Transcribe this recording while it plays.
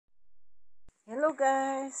Hello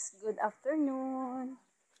guys, good afternoon.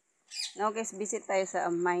 Now guys, visit tayo sa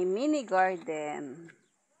my mini garden.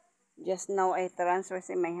 Just now I transfer,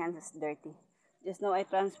 say my hands is dirty. Just now I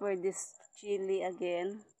transfer this chili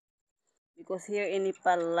again. Because here in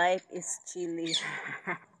Nepal, life is chili.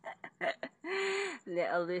 They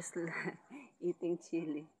always eating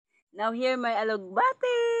chili. Now here my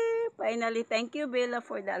alugbate. Finally, thank you Bella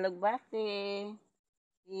for the alugbate.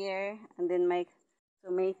 Here, and then my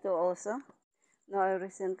tomato also. Now I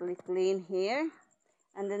recently cleaned here.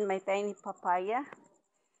 And then my tiny papaya.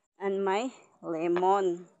 And my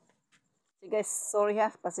lemon. So guys, sorry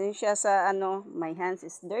ha. Pasensya sa my hands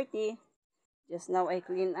is dirty. Just now I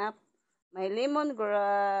clean up. My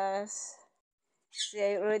lemongrass. See,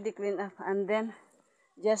 I already cleaned up. And then,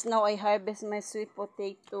 just now I harvest my sweet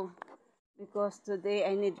potato. Because today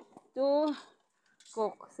I need to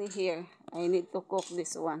cook. See here. I need to cook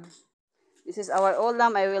this one. This is our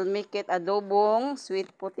ulam. I will make it adobong sweet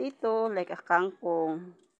potato like a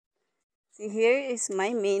kangkong. See, here is my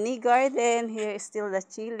mini garden. Here is still the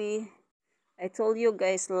chili. I told you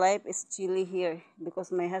guys, life is chili here because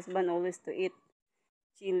my husband always to eat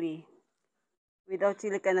chili. Without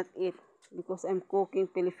chili cannot eat because I'm cooking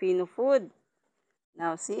Filipino food.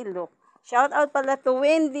 Now see, look. Shout out pala to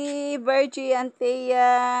Wendy, Virgie, and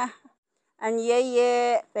Thea. And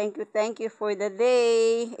Yeye, thank you for the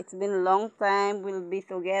day. It's been a long time. We'll be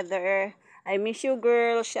together. I miss you,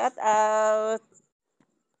 girl. Shout out.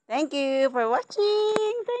 Thank you for watching.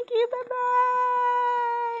 Thank you. Bye-bye.